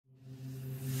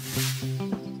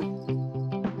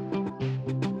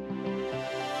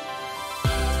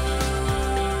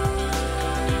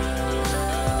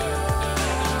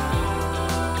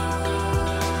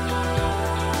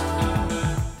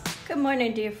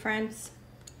morning, dear friends.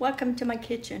 Welcome to my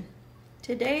kitchen.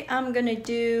 Today I'm gonna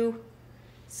do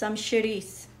some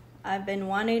chouriço. I've been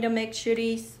wanting to make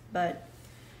chouriço, but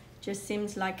just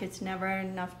seems like it's never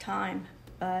enough time.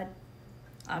 But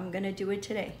I'm gonna do it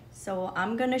today. So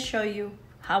I'm gonna show you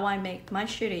how I make my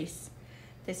chouriço.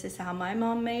 This is how my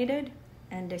mom made it,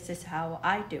 and this is how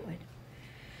I do it.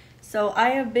 So I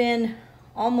have been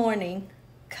all morning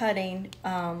cutting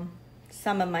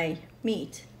some of my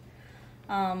meat.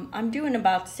 I'm doing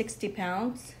about 60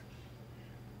 pounds,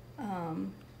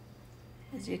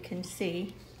 as you can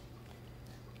see,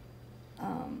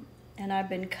 and I've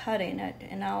been cutting it,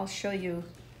 and I'll show you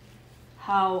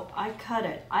how I cut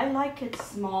it. I like it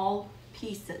small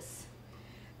pieces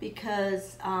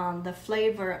because the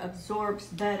flavor absorbs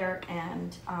better,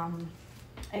 and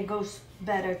it goes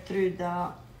better through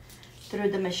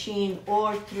the machine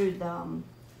or through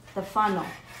the funnel.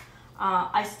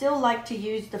 I still like to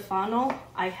use the funnel.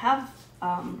 I have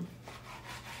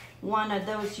one of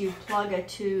those you plug it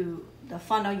to the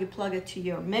funnel, you plug it to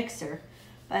your mixer,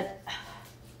 but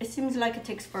it seems like it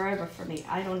takes forever for me.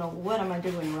 I don't know what am I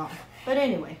doing wrong. But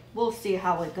anyway, we'll see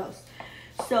how it goes.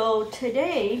 So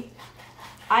today,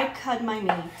 I cut my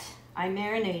meat, I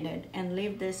marinated and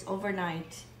leave this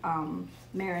overnight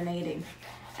marinating.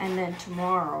 And then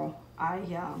tomorrow, I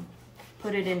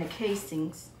put it in the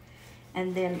casings,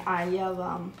 and then I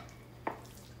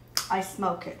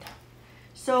smoke it.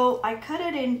 So I cut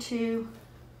it into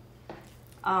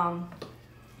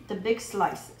the big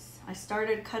slices. I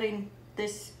started cutting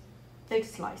this big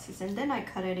slices, and then I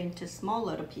cut it into small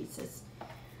little pieces.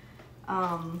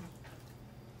 And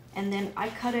then I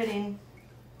cut it in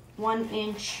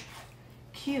 1-inch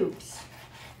cubes.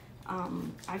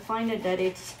 I find it that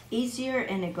it's easier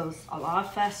and it goes a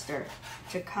lot faster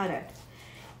to cut it.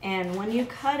 And when you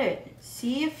cut it,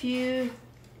 see if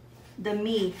the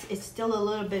meat is still a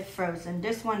little bit frozen.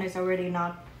 This one is already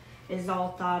not, is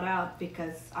all thawed out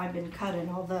because I've been cutting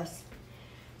all this.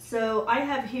 So I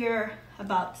have here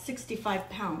about 65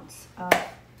 pounds of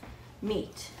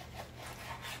meat.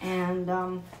 And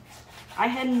I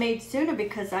hadn't made sooner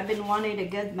because I've been wanting to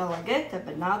get malagueta,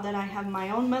 but now that I have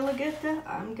my own malagueta,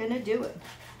 I'm gonna do it.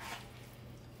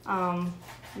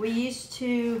 We used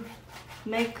to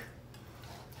make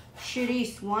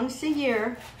chouriço once a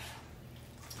year.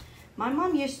 My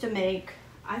mom used to make,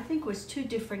 I think it was 2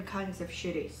 different kinds of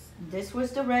chouriço. This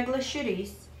was the regular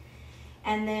chouriço,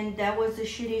 and then that was the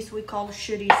chouriço we call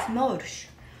chouriço moros,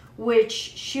 which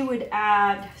she would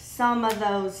add some of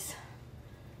those.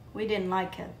 We didn't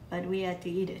like it, but we had to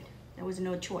eat it. There was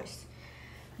no choice.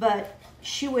 But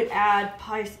she would add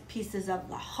pieces of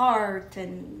the heart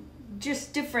and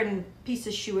just different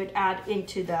pieces she would add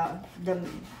into the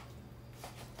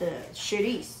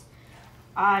chouriço.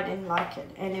 I didn't like it,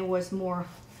 and it was more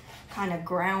kind of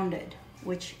grounded,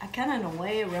 which I kind of in a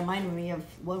way it reminded me of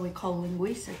what we call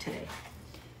linguiça today.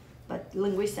 But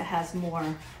linguiça has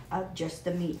more of just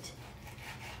the meat.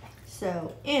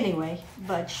 So anyway,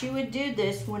 but she would do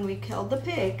this when we killed the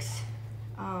pigs,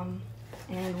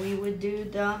 and we would do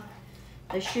the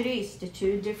chouriço, the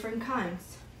 2 different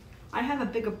kinds. I have a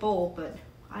bigger bowl, but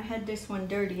I had this one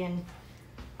dirty and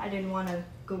I didn't want to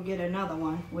go get another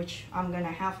one, which I'm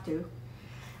gonna have to.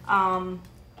 I'm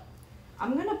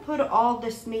gonna put all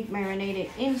this meat marinated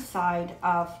inside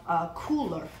of a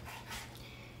cooler,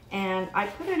 and I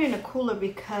put it in a cooler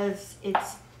because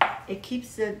it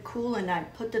keeps it cool, and I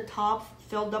put the top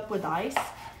filled up with ice.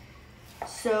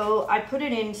 So I put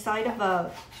it inside of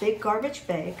a big garbage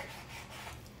bag,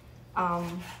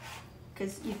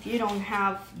 because if you don't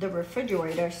have the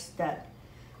refrigerators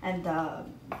and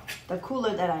the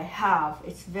cooler that I have,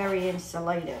 it's very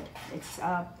insulated. It's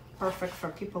perfect for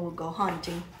people who go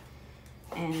hunting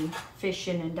and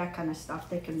fishing and that kind of stuff.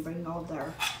 They can bring all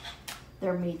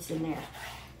their meats in there.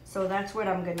 So that's what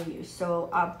I'm gonna use. So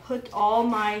I put all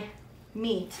my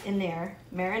meat in there,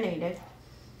 marinated,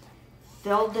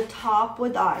 filled the top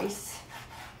with ice.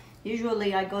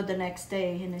 Usually I go the next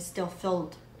day and it's still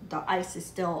filled, the ice is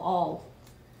still all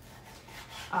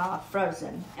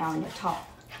frozen on the top.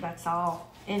 That's how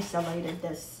insulated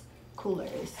this cooler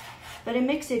is. But it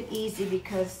makes it easy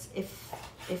because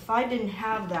if I didn't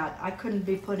have that, I couldn't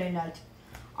be putting it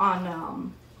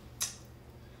on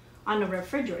the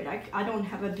refrigerator. I don't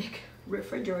have a big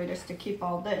refrigerators to keep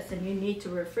all this, and you need to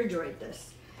refrigerate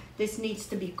this. This needs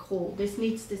to be cool. This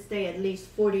needs to stay at least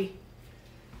 40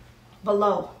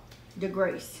 below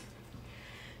degrees.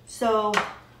 So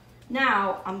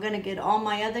now I'm gonna get all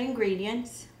my other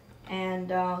ingredients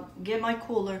and get my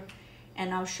cooler,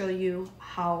 and I'll show you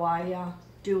how I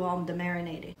do all the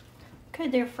marinating. Okay,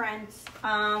 dear friends,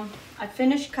 I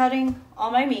finished cutting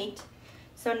all my meat.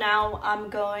 So now I'm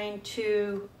going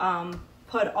to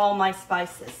put all my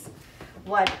spices,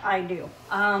 what I do.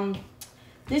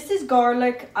 This is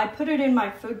garlic. I put it in my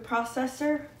food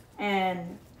processor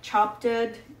and chopped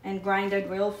it and grinded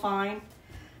real fine.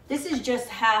 This is just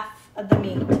half of the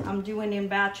meat. I'm doing in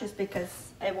batches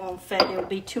because it won't fit. It'll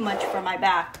be too much for my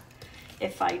back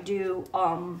if I do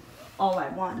all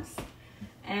at once.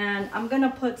 And I'm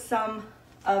gonna put some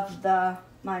of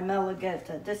my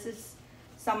malagueta. This is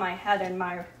some I had in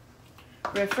my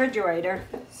refrigerator,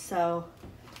 so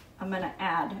I'm gonna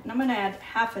add, and I'm gonna add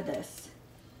half of this.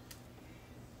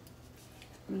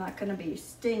 I'm not gonna be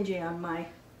stingy on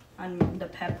the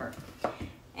pepper.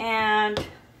 And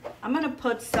I'm gonna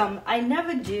put some, I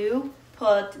never do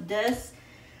put this,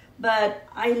 but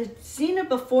I've seen it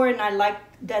before and I like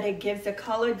that it gives a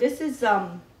color. This is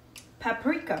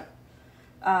paprika,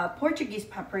 Portuguese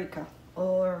paprika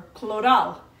or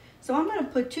colorau. So I'm gonna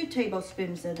put 2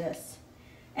 tablespoons of this.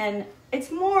 And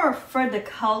it's more for the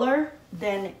color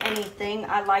than anything.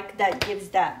 I like that gives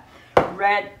that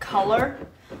red color.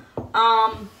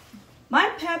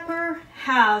 My pepper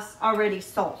has already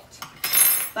salt,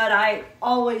 but I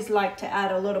always like to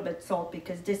add a little bit salt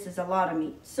because this is a lot of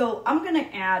meat. So I'm gonna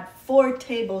add 4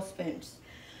 tablespoons.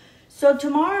 So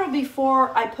tomorrow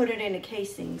before I put it in the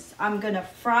casings, I'm gonna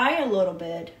fry a little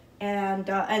bit, and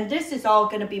this is all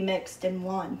gonna be mixed in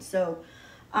one. So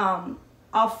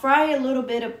I'll fry a little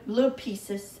bit of little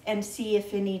pieces and see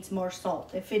if it needs more salt.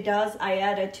 If it does, I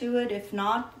add it to it. If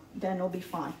not, then it'll be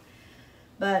fine.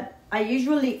 But I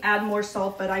usually add more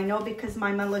salt, but I know because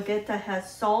my malagueta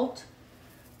has salt,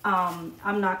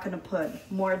 I'm not gonna put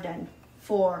more than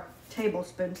 4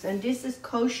 tablespoons. And this is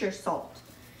kosher salt.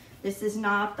 This is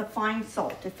not the fine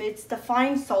salt. If it's the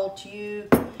fine salt, you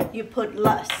put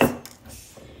less.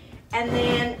 And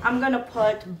then I'm gonna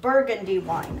put burgundy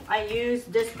wine. I use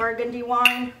this burgundy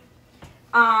wine.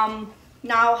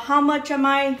 Now, how much am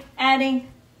I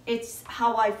adding? It's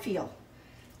how I feel.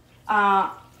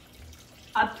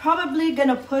 I'm probably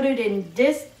gonna put it in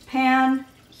this pan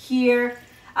here.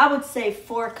 I would say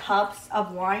 4 cups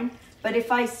of wine, but if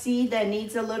I see that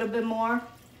needs a little bit more,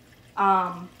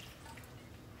 I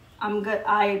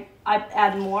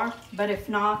add more, but if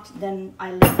not, then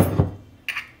I leave it.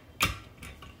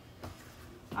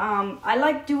 I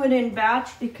like doing it in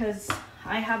batch because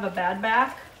I have a bad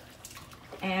back,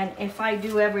 and if I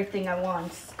do everything at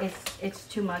once, it's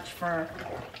too much for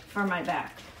my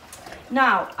back.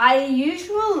 Now, I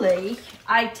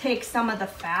take some of the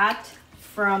fat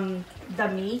from the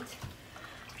meat,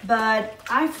 but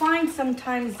I find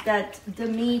sometimes that the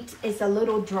meat is a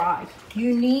little dry.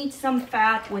 You need some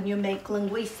fat when you make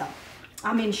chouriço.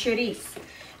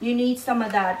 You need some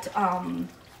of that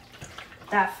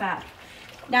fat.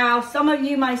 Now, some of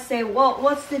you might say, well,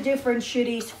 what's the difference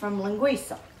chouriço from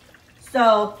linguiça?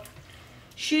 So,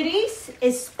 chouriço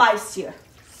is spicier,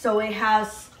 so it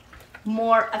has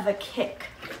more of a kick.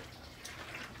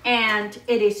 And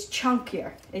it is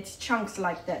chunkier. It's chunks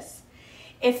like this.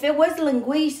 If it was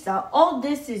linguiça, all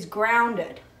this is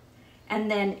grounded, and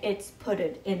then it's put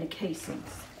it in the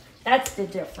casings. That's the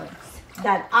difference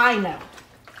that I know.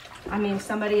 I mean,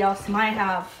 somebody else might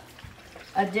have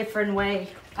a different way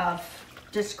of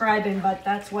describing, but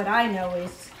that's what I know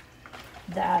is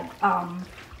that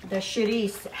the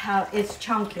chouriço is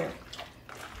chunkier.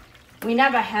 We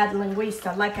never had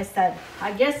linguiça, like I said.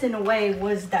 I guess in a way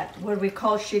was that what we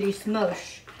call chouriço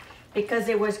mush, because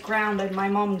it was grounded. My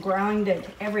mom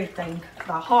grounded everything,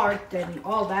 the heart and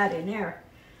all that in there.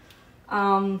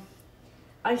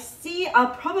 I see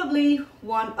I'll probably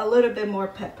want a little bit more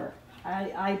pepper.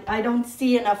 I don't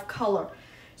see enough color.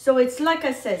 So it's like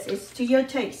I said, it's to your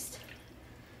taste.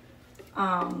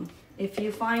 If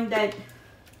you find that,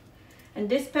 and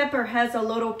this pepper has a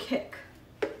little kick,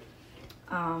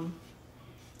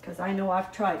 because I know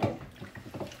I've tried it.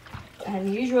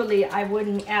 And usually I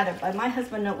wouldn't add it, but my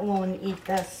husband won't eat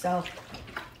this, so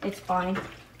it's fine.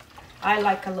 I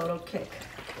like a little kick.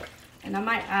 And I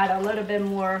might add a little bit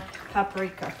more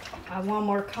paprika. I want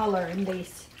more color in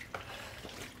these.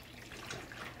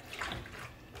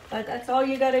 But that's all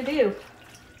you gotta do.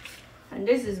 And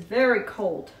this is very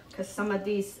cold, because some of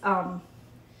these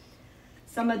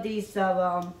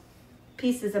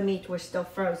pieces of meat were still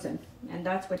frozen, and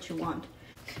that's what you want.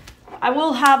 I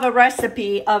will have a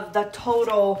recipe of the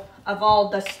total of all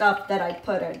the stuff that I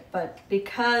put in, but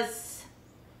because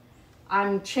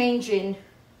I'm changing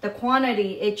the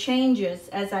quantity, it changes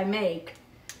as I make.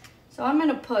 So I'm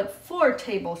gonna put 4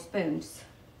 tablespoons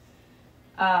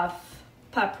of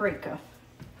paprika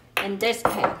in this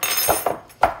pan.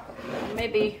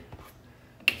 Maybe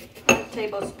 1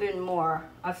 tablespoon more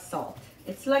of salt.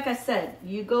 It's like I said,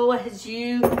 you go as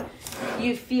you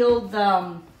feel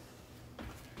the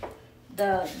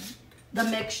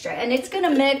mixture, and it's gonna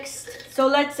mix. So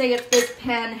let's say if this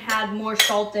pan had more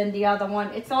salt than the other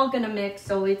one, it's all gonna mix,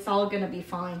 so it's all gonna be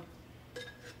fine.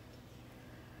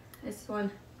 This one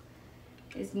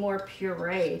is more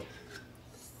pureed.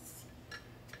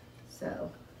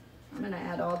 So I'm gonna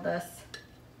add all this.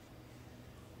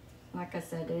 Like I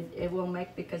said, it will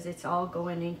make, because it's all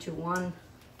going into one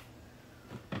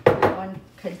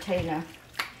container.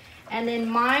 And in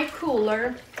my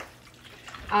cooler,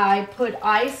 I put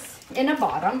ice in the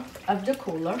bottom of the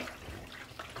cooler.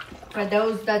 For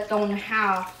those that don't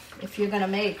have, if you're gonna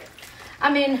make, I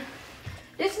mean,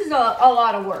 this is a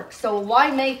lot of work, so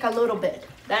why make a little bit?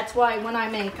 That's why when I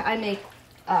make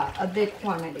a big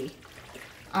quantity.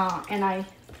 And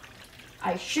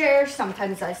I share,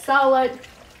 sometimes I sell it.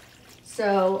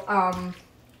 So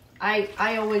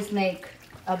I always make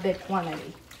a big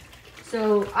quantity.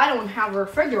 So I don't have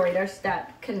refrigerators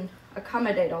that can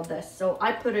accommodate all this. So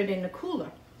I put it in the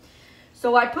cooler.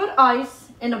 So I put ice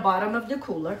in the bottom of the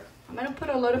cooler. I'm gonna put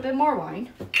a little bit more wine,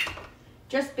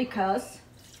 just because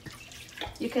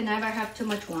you can never have too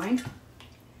much wine.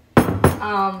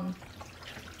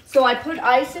 So I put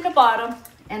ice in the bottom,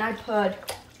 and I put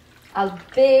a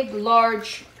big,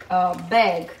 large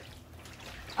bag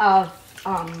of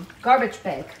garbage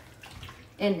bag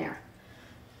in there.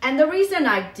 And the reason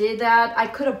I did that, I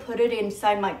could have put it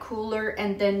inside my cooler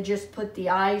and then just put the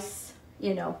ice,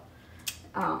 you know,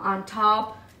 on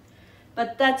top.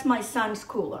 But that's my son's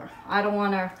cooler. I don't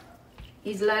want to,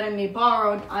 he's letting me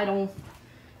borrow it.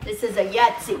 This is a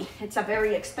Yahtzee. It's a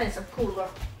very expensive cooler.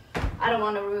 I don't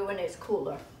want to ruin his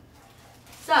cooler.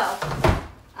 So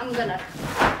I'm gonna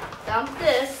dump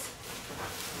this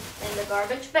in the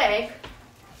garbage bag.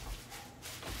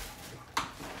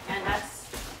 And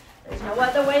there's no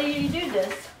other way you do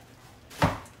this.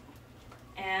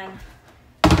 And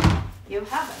you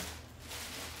have it.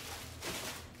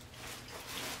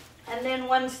 And then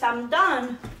once I'm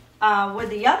done with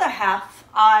the other half,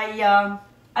 I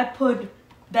put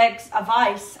bags of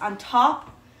ice on top.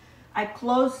 I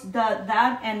close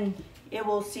that, and it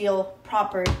will seal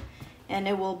proper, and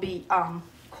it will be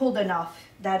cold enough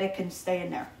that it can stay in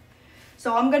there.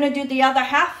 So I'm gonna do the other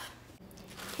half.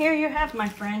 Here you have, my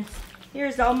friends.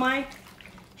 Here's all my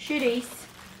chorizo.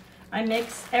 I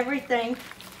mix everything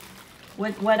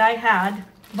with what I had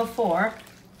before.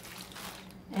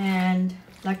 And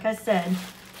like I said,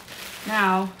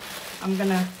 now I'm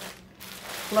gonna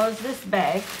close this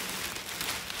bag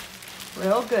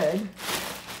real good.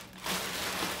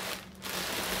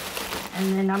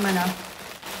 And then I'm gonna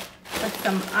put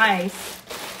some ice,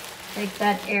 take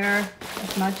that air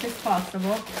as much as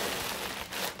possible.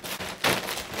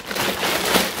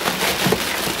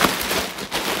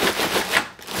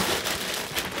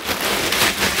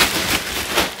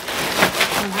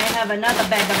 And I have another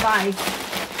bag of ice.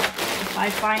 If I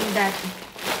find that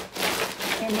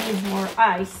it needs more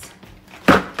ice.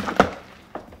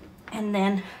 And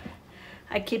then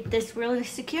I keep this really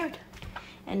secured.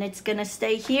 And it's gonna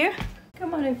stay here.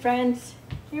 Come on in, friends.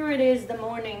 Here it is, the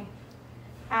morning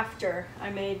after I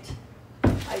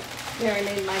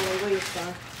marinated my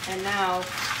linguiça. And now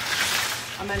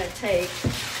I'm gonna take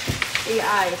the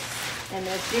ice. And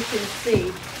as you can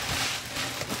see,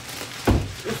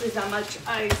 this is how much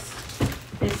ice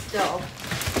is still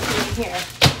in here.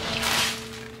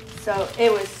 So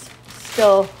it was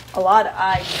still a lot of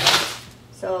ice.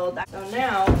 So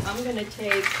now I'm gonna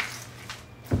take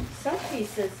some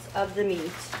pieces of the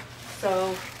meat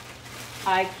so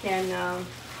I can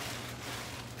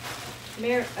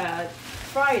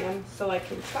fry them, so I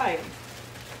can try them.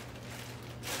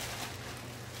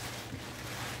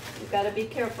 You've got to be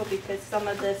careful, because some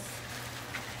of this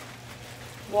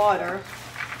water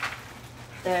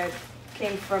that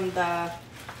came from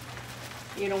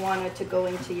you don't want it to go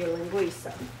into your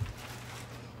linguiça.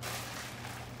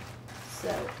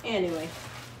 So anyway,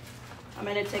 I'm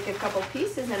gonna take a couple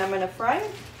pieces and I'm gonna fry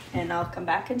it, and I'll come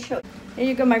back and show you. Here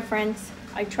you go, my friends.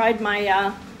 I tried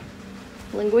my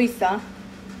linguiça.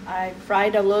 I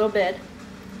fried a little bit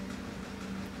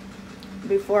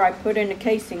before I put in the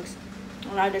casings,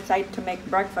 and I decided to make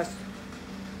breakfast.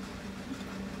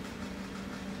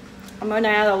 I'm gonna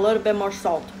add a little bit more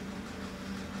salt.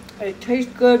 It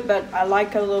tastes good, but I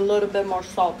like a little bit more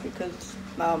salt, because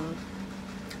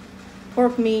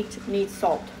pork meat needs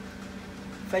salt.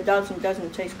 If it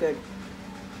doesn't taste good.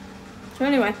 So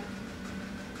anyway,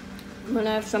 I'm gonna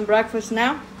have some breakfast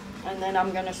now, and then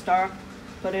I'm gonna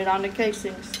put it on the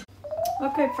casings.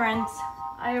 Okay, friends,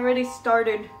 I already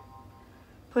started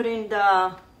putting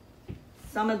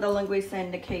some of the linguiça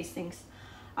in the casings.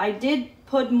 I did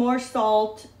put more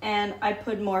salt and I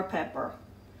put more pepper.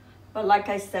 But like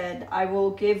I said, I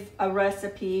will give a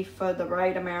recipe for the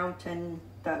right amount and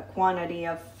the quantity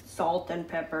of salt and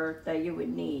pepper that you would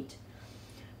need.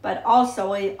 But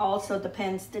also, it also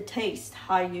depends the taste,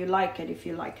 how you like it. If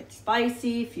you like it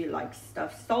spicy, if you like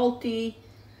stuff salty.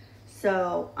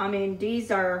 So, I mean, these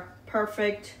are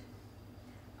perfect.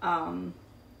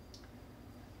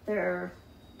 They're,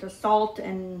 the salt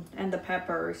and the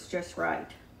pepper is just right.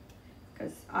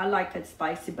 Because I like it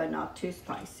spicy, but not too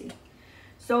spicy.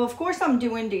 So, of course, I'm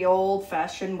doing the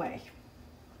old-fashioned way.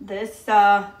 This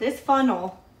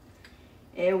funnel,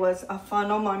 it was a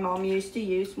funnel my mom used to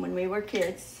use when we were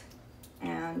kids.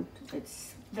 And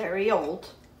it's very old.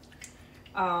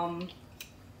 And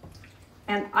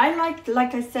I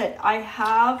like I said, I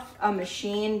have a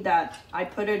machine that I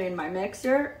put it in my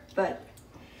mixer. But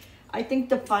I think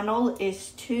the funnel is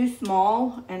too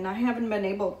small. And I haven't been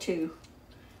able to.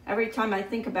 Every time I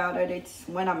think about it, it's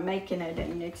when I'm making it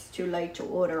and it's too late to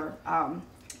order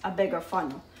a bigger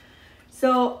funnel.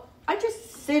 So I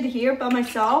just sit here by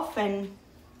myself and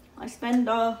I spend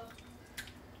a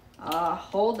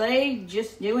whole day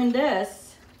just doing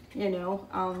this. You know,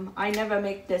 I never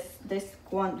make this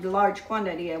large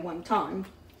quantity at one time.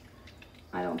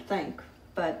 I don't think,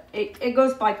 but it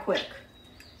goes by quick.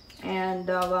 And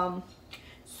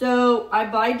so I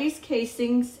buy these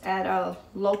casings at a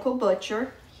local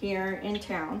butcher here in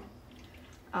town,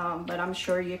 but I'm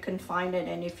sure you can find it,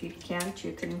 and if you can't,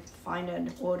 you can find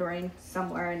it ordering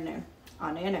somewhere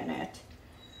on the internet.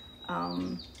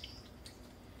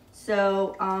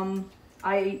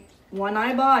 When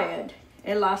I buy it,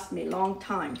 it lasts me a long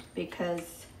time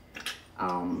because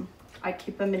I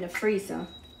keep them in the freezer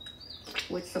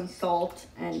with some salt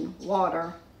and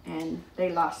water, and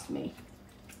they last me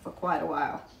for quite a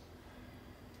while.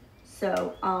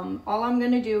 So all I'm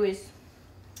gonna do is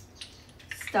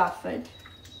stuff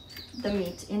the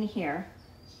meat in here,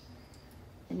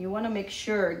 and you want to make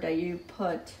sure that you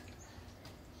put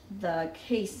the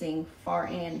casing far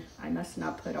in. I must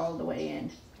not put all the way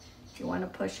in. You want to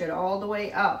push it all the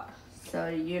way up so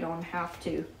you don't have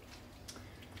to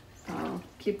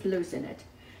keep losing it.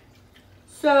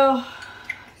 So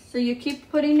you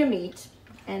keep putting the meat,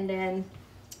 and then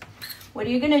what are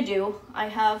you gonna do? I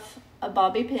have a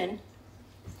bobby pin,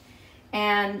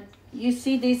 and you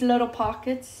see these little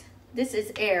pockets? This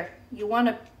is air. You want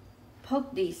to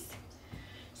poke these.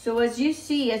 So as you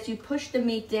push the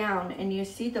meat down and you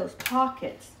see those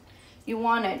pockets, you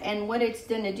want it. And what it's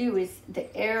going to do is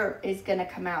the air is going to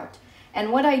come out.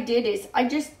 And what I did is I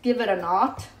just give it a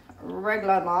knot, a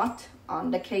regular knot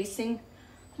on the casing.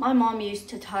 My mom used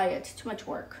to tie it. It's too much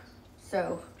work.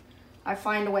 So I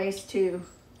find ways to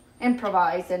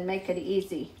improvise and make it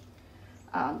easy.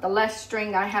 The less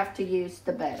string I have to use,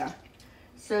 the better.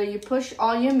 So you push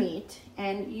all your meat,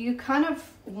 and you kind of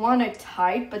want it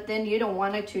tight, but then you don't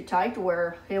want it too tight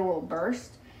where it will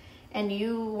burst. And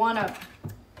you want to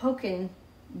poke in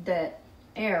the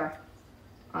air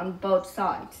on both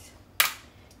sides.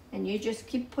 And you just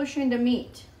keep pushing the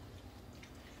meat.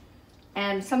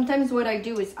 And sometimes what I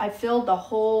do is I fill the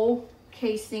whole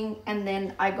casing, and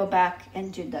then I go back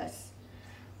and do this.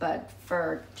 But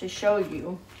to show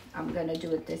you, I'm gonna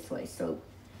do it this way. So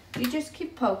you just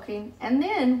keep poking, and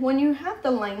then when you have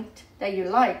the length that you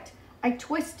liked, I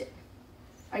twist it.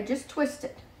 I just twist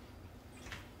it.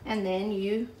 And then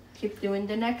you keep doing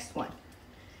the next one.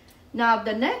 Now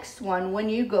the next one, when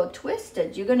you go twist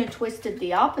it, you're gonna twist it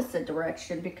the opposite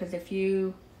direction, because if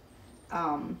you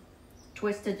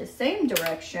twist it the same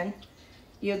direction,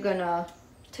 you're gonna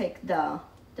take the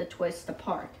twist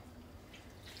apart.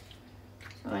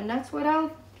 So, and that's what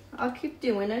I'll keep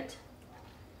doing it.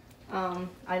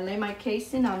 I lay my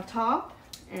casing on top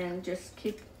and just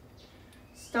keep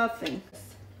stuffing.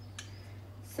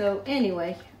 So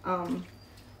anyway, and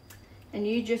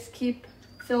you just keep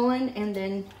filling and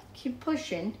then keep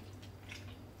pushing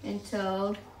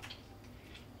until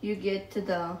you get to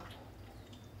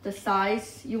the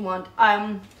size you want.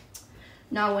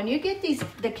 Now when you get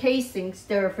the casings,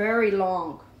 they're very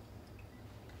long.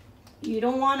 You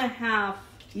don't want to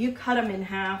you cut them in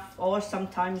half, or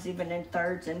sometimes even in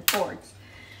thirds and fourths.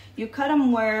 You cut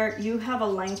them where you have a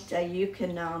length that you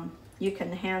can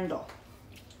handle.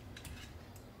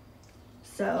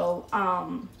 So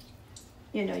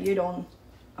you know, you don't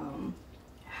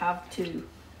have to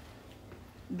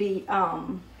be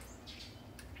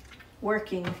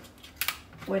working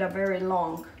with a very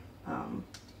long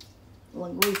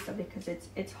linguiça, because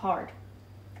it's hard.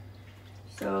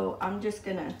 So I'm just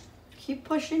gonna keep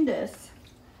pushing this,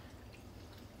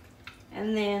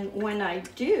 and then when I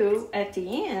do at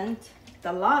the end,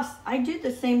 I did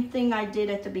the same thing I did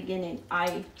at the beginning.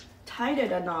 I tied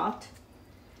it a knot,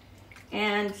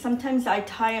 and sometimes I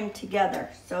tie them together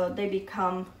so they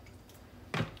become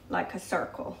like a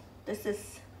circle. This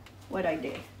is what I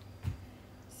did.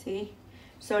 See?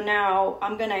 So now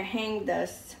I'm gonna hang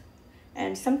this,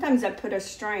 and sometimes I put a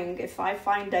string. If I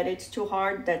find that it's too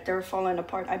hard, that they're falling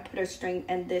apart, I put a string,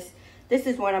 and this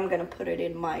is what I'm gonna put it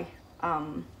in my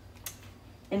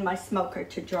smoker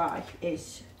to dry,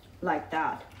 is like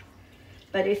that.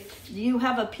 But if you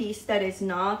have a piece that is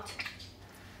not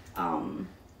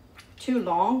too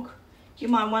long, you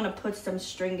might want to put some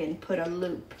string and put a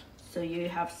loop so you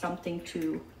have something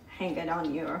to hang it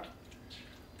on your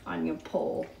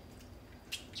pole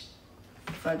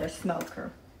for the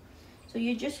smoker. So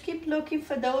you just keep looking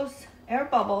for those air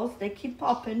bubbles. They keep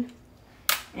popping,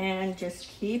 and just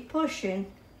keep pushing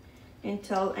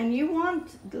until, and you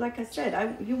want, like I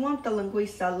said, you want the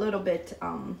linguiça a little bit,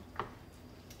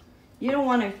 you don't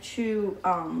want it too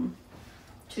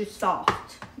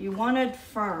soft. You want it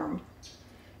firm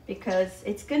because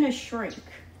it's gonna shrink.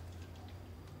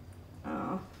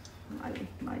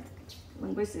 My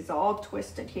linguiça is all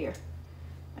twisted here.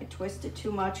 I twisted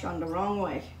too much on the wrong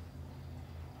way.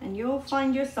 And you'll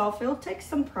find yourself, it'll take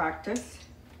some practice.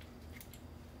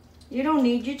 You don't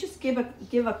need, you just give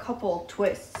a couple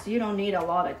twists. You don't need a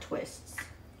lot of twists.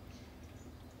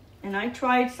 And I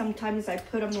tried, sometimes I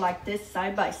put them like this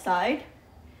side by side.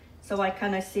 So I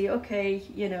kind of see, okay,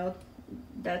 you know,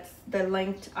 that's the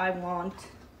length I want.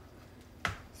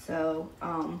 So,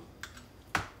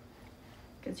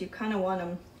 because you kind of want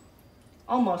them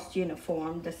almost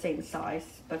uniform, the same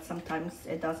size, but sometimes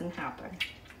it doesn't happen.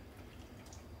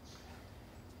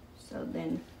 So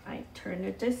then I turn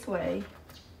it this way,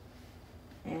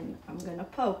 and I'm gonna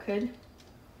poke it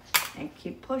and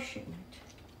keep pushing it.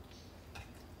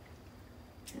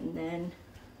 And then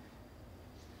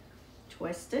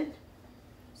twist it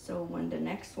so when the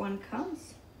next one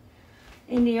comes.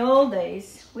 In the old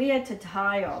days, we had to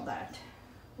tie all that.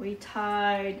 We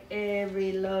tied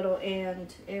every little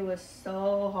end. It was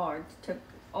so hard. It took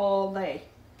all day.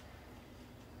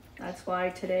 That's why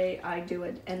today I do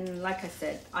it. And like I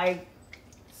said, I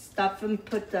stuff and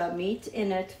put the meat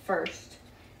in it first,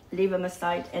 leave them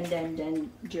aside, and then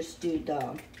just do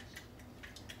the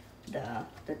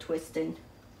twisting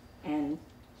and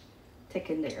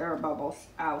taking the air bubbles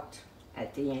out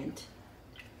at the end.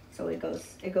 So it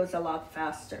goes a lot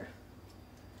faster.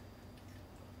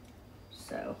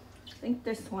 So I think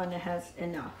this one has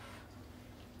enough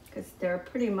because they're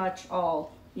pretty much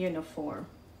all uniform.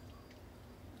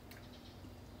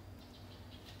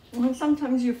 And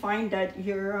sometimes you find that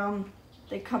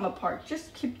they come apart.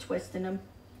 Just keep twisting them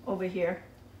over here.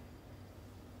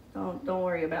 Don't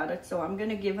worry about it. So I'm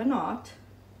gonna give a knot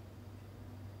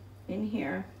in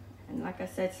here, and like I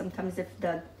said, sometimes if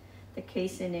the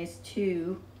casing is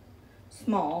too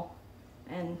small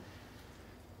and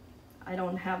I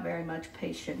don't have very much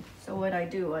patience, so what I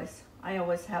do is I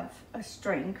always have a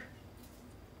string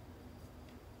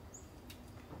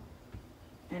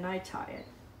and I tie it.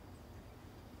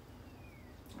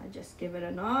 I just give it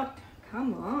a knot.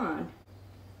 Come on.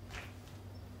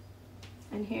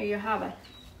 And here you have it.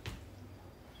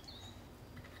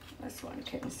 This one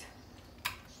can see.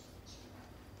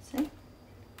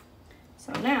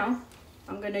 So now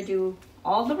I'm gonna do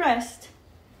all the rest,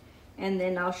 and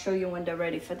then I'll show you when they're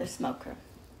ready for the smoker.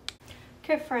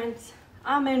 Okay friends,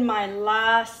 I'm in my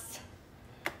last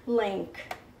link.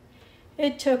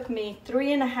 It took me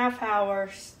 3.5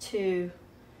 hours to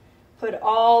put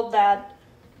all that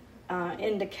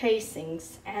in the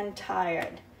casings and tie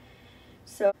it.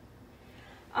 So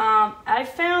I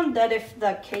found that if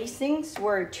the casings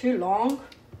were too long,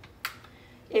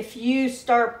 if you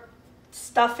start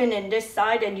stuffing in this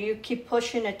side and you keep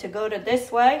pushing it to go to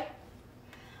this way,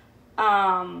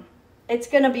 it's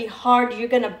gonna be hard. You're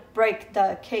gonna break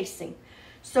the casing.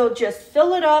 So just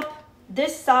fill it up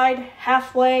this side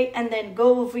halfway and then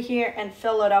go over here and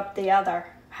fill it up the other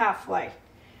halfway.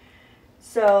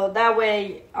 So that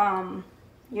way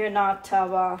you're not,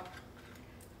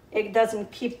 it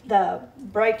doesn't keep the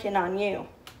breaking on you.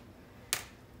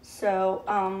 So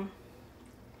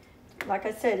like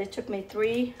I said, it took me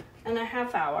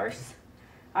 3.5 hours.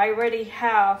 I already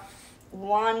have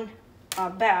one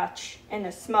batch in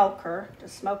a smoker. The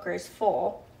smoker is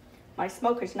full. My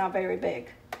smoker is not very big,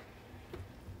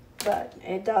 but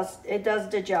it does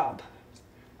the job.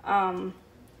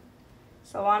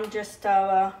 So I'm just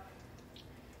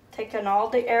taking all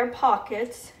the air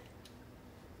pockets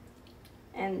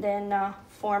and then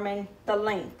forming the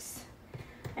links.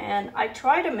 And I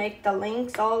try to make the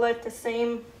links all at the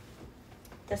same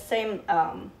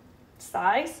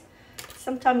size.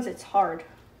 Sometimes it's hard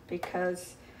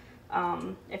because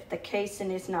if the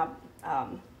casing is not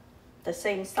the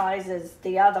same size as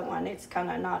the other one, it's kind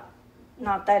of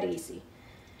not that easy.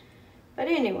 But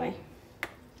anyway,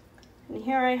 and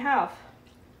here I have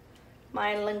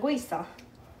my linguiça,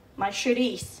 my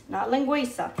chouriço, not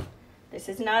linguiça. This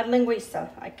is not linguiça.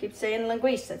 I keep saying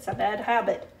linguiça, it's a bad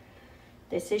habit.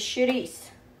 This is chouriço.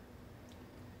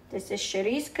 This is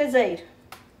Chouriço Caseiro,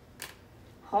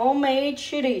 homemade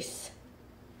chouriço.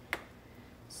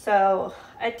 So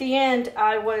at the end,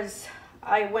 I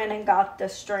went and got the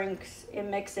strings. It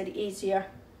makes it easier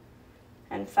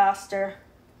and faster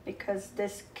because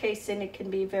this casing, it can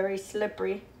be very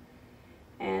slippery,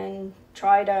 and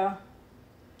try to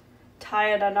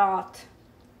tie it a knot.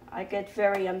 I get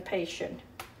very impatient.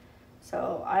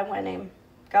 So I went and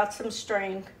got some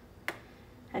string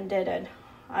and did it.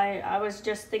 I was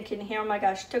just thinking here, oh my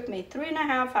gosh, it took me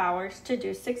 3.5 hours to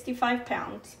do 65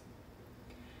 pounds.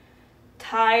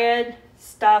 Tie it,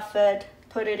 stuff it,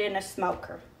 put it in a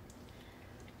smoker.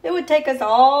 It would take us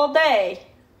all day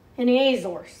in the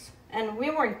Azores, and we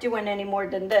weren't doing any more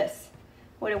than this.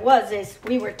 What it was is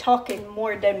we were talking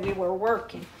more than we were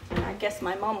working, and I guess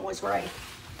my mom was right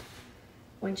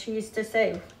when she used to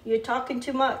say, "You're talking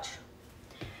too much."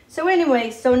 So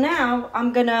anyway, so now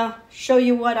I'm gonna show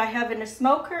you what I have in the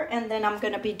smoker, and then I'm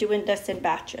gonna be doing this in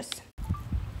batches.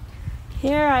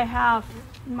 Here I have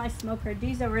my smoker.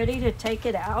 These are ready to take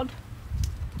it out.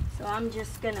 So I'm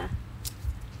just gonna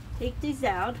take these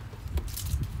out,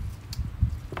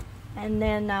 and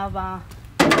then I'm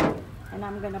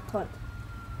gonna put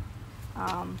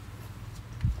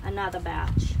another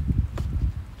batch.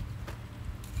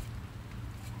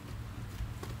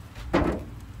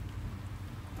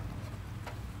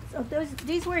 So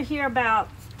these were here about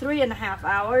 3.5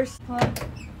 hours. Put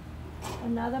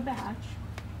another batch,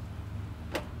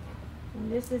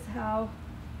 and this is how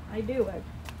I do it.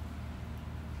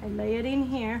 I lay it in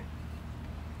here,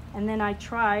 and then I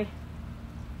try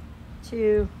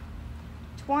to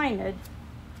twine it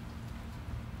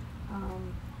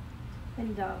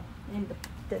in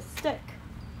the stick.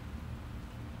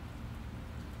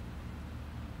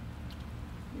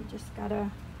 You just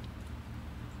gotta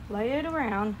lay it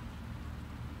around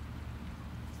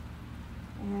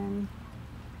and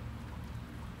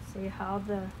see how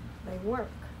they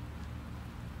work.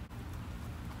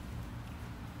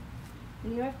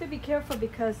 And you have to be careful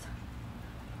because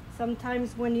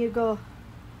sometimes when you go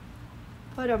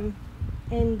put them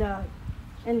in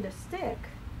the stick,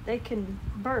 they can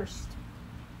burst,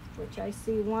 which I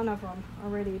see one of them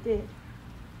already did.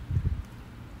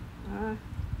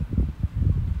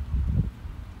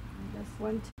 This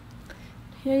one.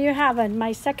 Here you have it,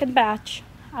 my second batch.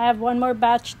 I have one more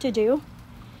batch to do,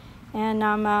 and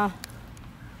I'm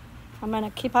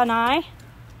gonna keep an eye.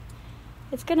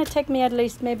 It's gonna take me at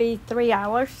least maybe 3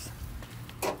 hours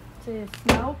to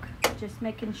smoke, just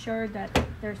making sure that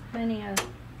there's plenty of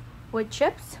wood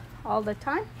chips all the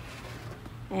time,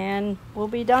 and we'll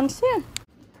be done soon.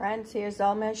 Friends, here's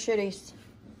all my chouriço.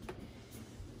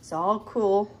 It's all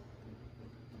cool.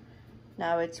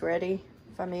 Now it's ready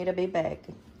for me to be bagged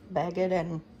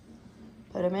and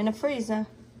put them in the freezer.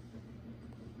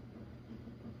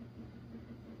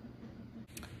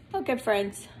 Okay,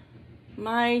 friends,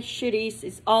 my chouriço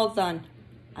is all done.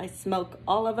 I smoke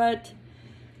all of it.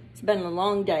 It's been a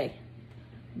long day,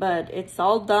 but it's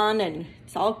all done and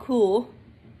it's all cool.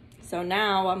 So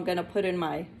now I'm gonna put in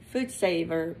my food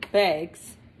saver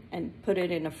bags and put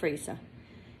it in the freezer,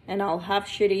 and I'll have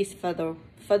chouriço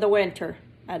for the winter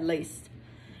at least.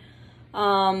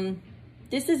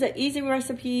 This is an easy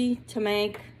recipe to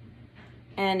make,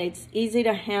 and it's easy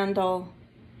to handle,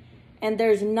 and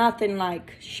there's nothing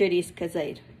like Chouriço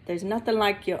Caseiro. There's nothing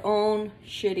like your own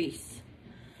chouriço.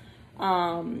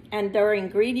 And their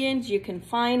ingredients, you can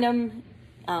find them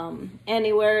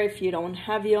anywhere. If you don't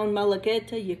have your own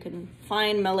malagueta, you can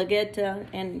find malagueta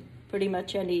in pretty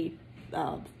much any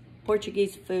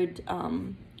Portuguese food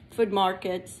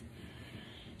markets.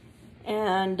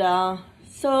 And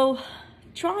so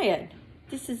try it.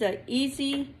 This is a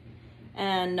easy,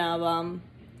 and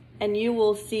you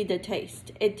will see the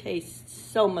taste. It tastes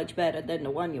so much better than the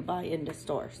one you buy in the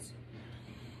stores.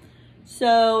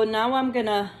 So now I'm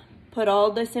gonna put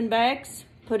all this in bags,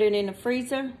 put it in the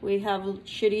freezer. We have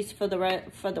chouriço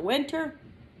for the winter,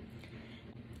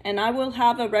 and I will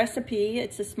have a recipe.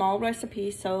 It's a small recipe,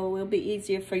 so it will be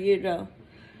easier for you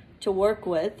to work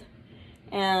with,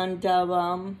 and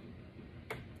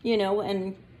you know,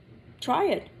 and try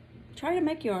it. Try to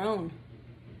make your own.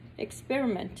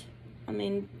 Experiment. I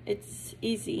mean, it's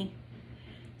easy.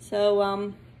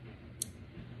 So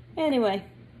anyway,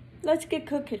 let's get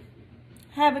cooking.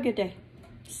 Have a good day.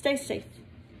 Stay safe.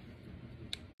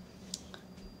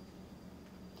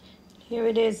 Here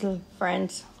it is,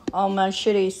 friends. All my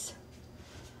chouriço,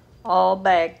 all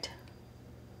bagged,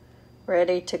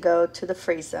 ready to go to the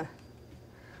freezer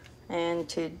and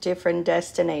to different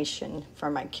destination for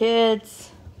my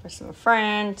kids, for some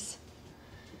friends.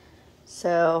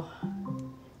 So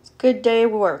it's a good day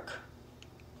of work.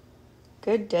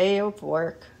 Good day of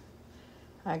work.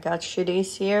 I got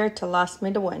chouriço here to last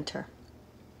me the winter.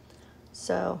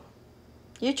 So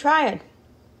you try it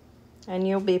and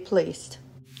you'll be pleased.